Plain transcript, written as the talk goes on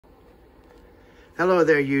Hello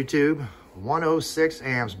there, YouTube. 106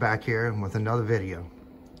 amps back here with another video.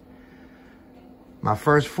 My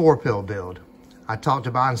first 4-pill build. I talked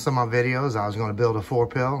about in some of my videos I was going to build a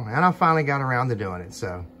 4-pill, and I finally got around to doing it.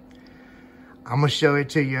 So I'm going to show it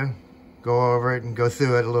to you, go over it and go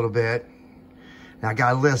through it a little bit. Now I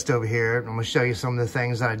got a list over here. I'm going to show you some of the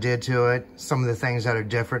things that I did to it, some of the things that are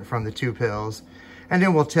different from the 2 pills, and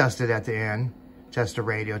then we'll test it at the end. Test the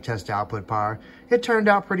radio, test the output power. It turned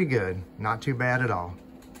out pretty good. Not too bad at all.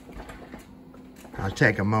 I'll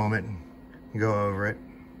take a moment and go over it.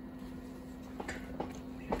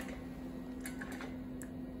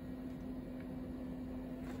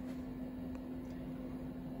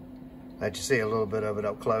 Let you see a little bit of it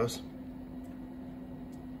up close.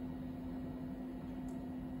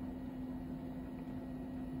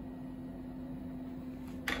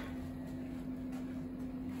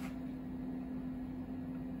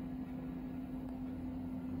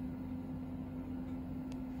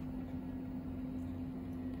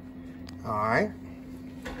 All right.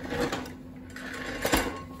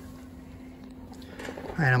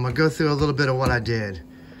 All right, I'm gonna go through a little bit of what I did.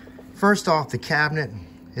 First off, the cabinet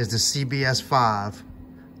is the CBS5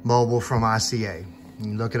 mobile from ICA. You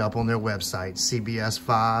can look it up on their website,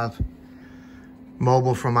 CBS5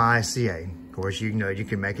 mobile from ICA. Of course, you know you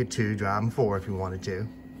can make it 2, drive them 4 if you wanted to.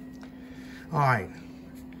 All right.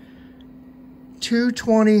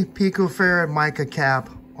 220 picofarad mica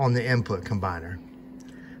cap on the input combiner.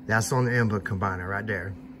 That's on the input combiner right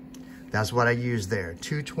there. That's what I used there.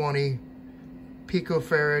 220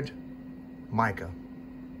 picofarad mica.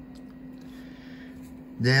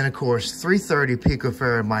 Then, of course, 330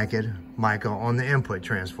 picofarad mica on the input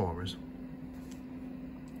transformers.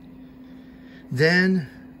 Then,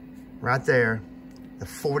 right there, the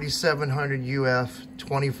 4700 UF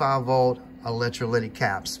 25 volt electrolytic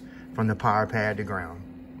caps from the power pad to ground.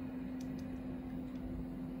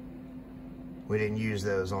 We didn't use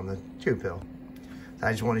those on the 2-pill.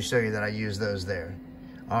 I just want to show you that I used those there.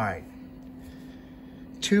 All right.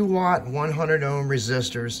 2 watt, 100 ohm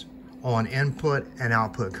resistors on input and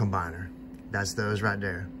output combiner. That's those right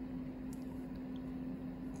there.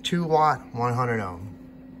 2 watt, 100 ohm.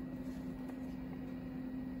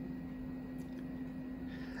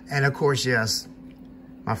 And of course, yes,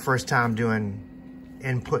 my first time doing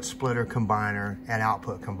input splitter combiner and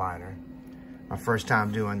output combiner. My first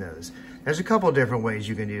time doing those. There's a couple different ways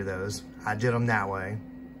you can do those. I did them that way.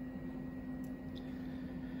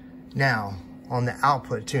 Now, on the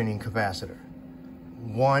output tuning capacitor,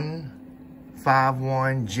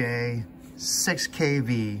 151J 6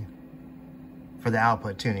 kV for the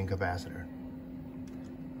output tuning capacitor.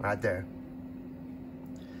 Right there.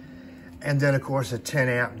 And then, of course, a 10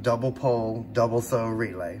 amp double pole, double throw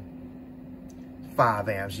relay. 5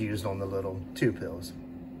 amps used on the little 2 pills.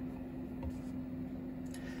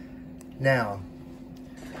 Now,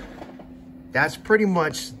 that's pretty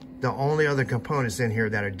much the only other components in here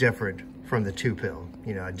that are different from the 2-pill.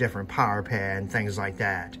 You know, a different power pad and things like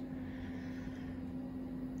that.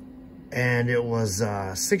 And it was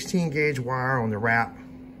 16 gauge wire on the wrap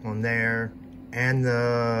on there and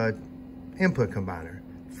the input combiner.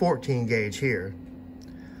 14 gauge here,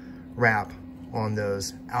 wrap on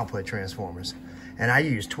those output transformers. And I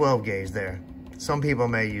used 12 gauge there. Some people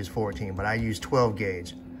may use 14, but I used 12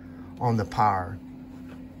 gauge on the power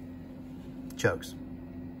chokes.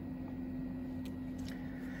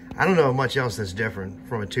 I don't know much else that's different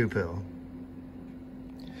from a 2-pill.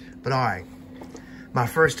 But all right, my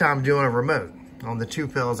first time doing a remote. On the 2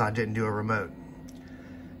 pills, I didn't do a remote.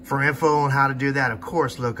 For info on how to do that, of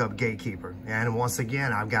course, look up Gatekeeper. And once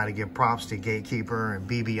again, I've got to give props to Gatekeeper and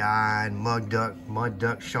BBI and Mud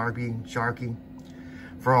Duck Sharky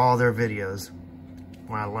for all their videos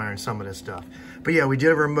when I learned some of this stuff. But yeah, we did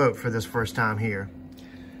a remote for this first time here.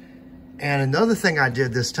 And another thing I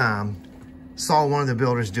did this time, saw one of the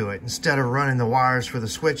builders do it. Instead of running the wires for the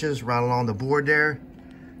switches right along the board there,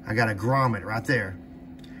 I got a grommet right there.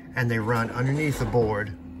 And they run underneath the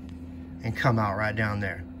board and come out right down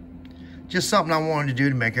there. Just something I wanted to do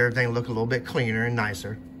to make everything look a little bit cleaner and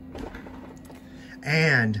nicer.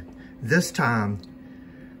 And this time,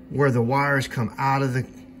 where the wires come out of the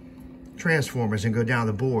transformers and go down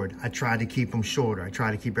the board, I tried to keep them shorter. I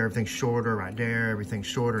tried to keep everything shorter right there, everything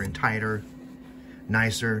shorter and tighter,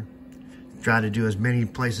 nicer. Tried to do as many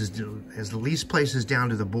places, as least places down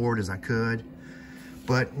to the board as I could.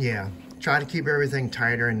 But yeah, try to keep everything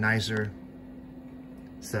tighter and nicer.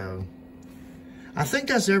 So I think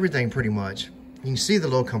that's everything pretty much. You can see the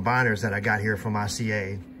little combiners that I got here from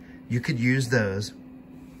ICA. You could use those.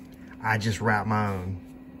 I just wrapped my own.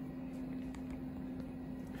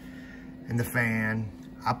 And the fan.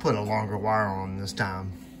 I put a longer wire on this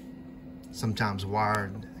time. Sometimes the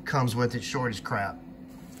wire that comes with it short as crap.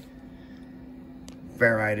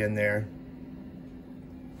 Ferrite in there.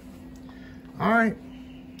 All right,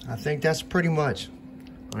 I think that's pretty much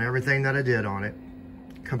on everything that I did on it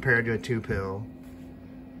compared to a 2-pill.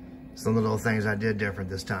 Some of the little things I did different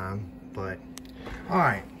this time, but all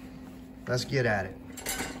right, let's get at it.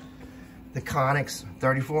 The Connex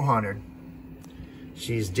 3400.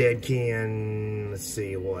 She's dead keying, let's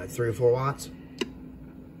see, what, 3 or 4 watts?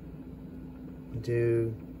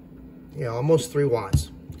 Yeah, almost 3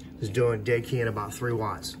 watts. It's doing dead keying about 3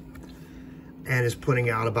 watts. And it's putting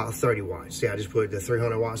out about 30 watts. See, I just put the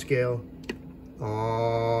 300 watt scale.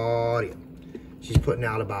 Audio. She's putting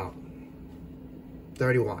out about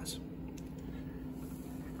 30 watts.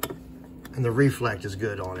 And the reflect is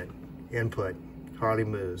good on it. Input, hardly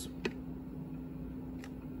moves.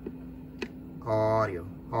 Audio.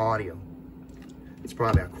 It's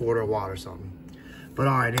probably a 1/4 watt or something. But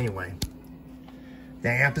all right, anyway. The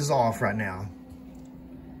amp is off right now.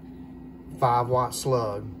 5 watt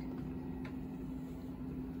slug.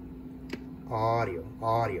 Audio.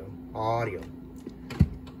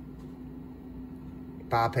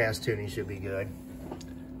 Bypass tuning should be good.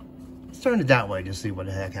 Let's turn it that way to see what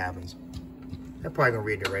the heck happens. They're probably gonna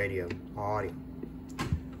read the radio. Audio.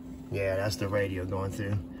 Yeah, that's the radio going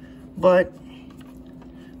through. But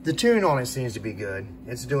the tune on it seems to be good.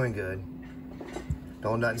 It's doing good.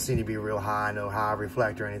 Nothing seem to be real high, no high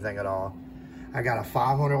reflect or anything at all. I got a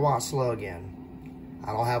 500 watt slug in.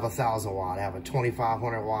 I don't have a 1,000 watt. I have a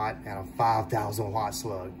 2,500 watt and a 5,000 watt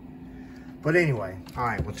slug. But anyway, all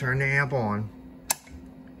right, we'll turn the amp on.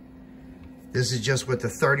 This is just with the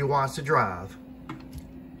 30 watts to drive.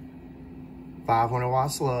 500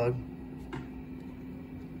 watt slug.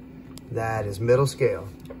 That is middle scale.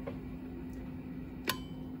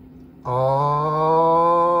 Audio.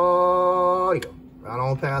 Right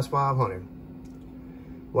on past 500.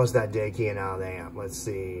 What's that dead keying out of the amp? Let's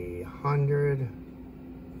see, 100,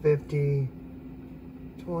 50,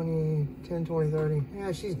 20, 10, 20, 30.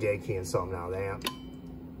 Yeah, she's dead keying something out of the amp.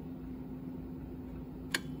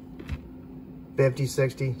 50,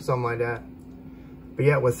 60, something like that. But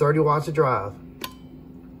yeah, with 30 watts of drive.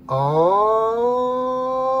 Audio.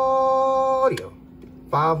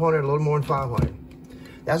 500, a little more than 500.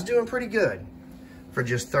 That's doing pretty good for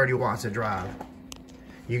just 30 watts of drive.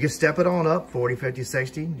 You can step it on up, 40, 50,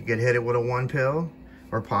 60. You can hit it with a 1-pill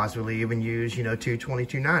or possibly even use, 220,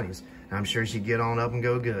 290s. I'm sure she'd get on up and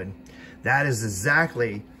go good. That is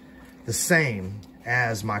exactly the same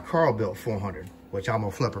as my Carl built 400, which I'm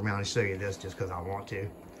gonna flip around and show you this just because I want to.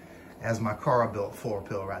 As my Carl built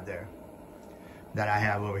 4-pill right there that I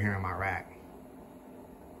have over here in my rack.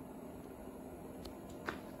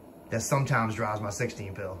 That sometimes drives my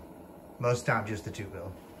 16-pill. Most times just the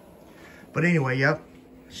 2-pill. But anyway, yep.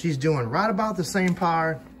 She's doing right about the same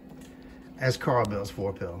power as Carl built's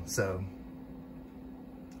 4-pill. So,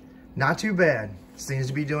 not too bad. Seems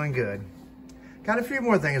to be doing good. Got a few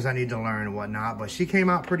more things I need to learn and whatnot, but she came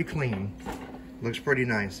out pretty clean. Looks pretty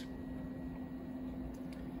nice.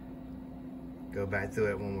 Go back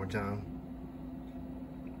through it one more time.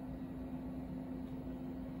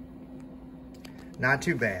 Not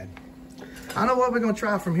too bad. I don't know what we're gonna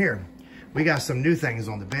try from here. We got some new things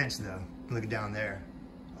on the bench though. Look down there.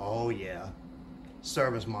 Oh yeah,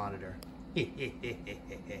 service monitor.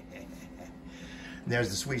 There's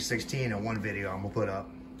the Sweet 16 in one video I'm gonna put up.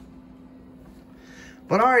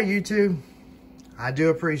 But all right, YouTube, I do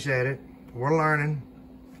appreciate it. We're learning,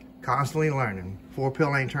 constantly learning.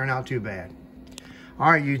 4-pill ain't turned out too bad.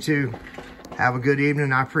 All right, YouTube, have a good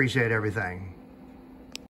evening. I appreciate everything.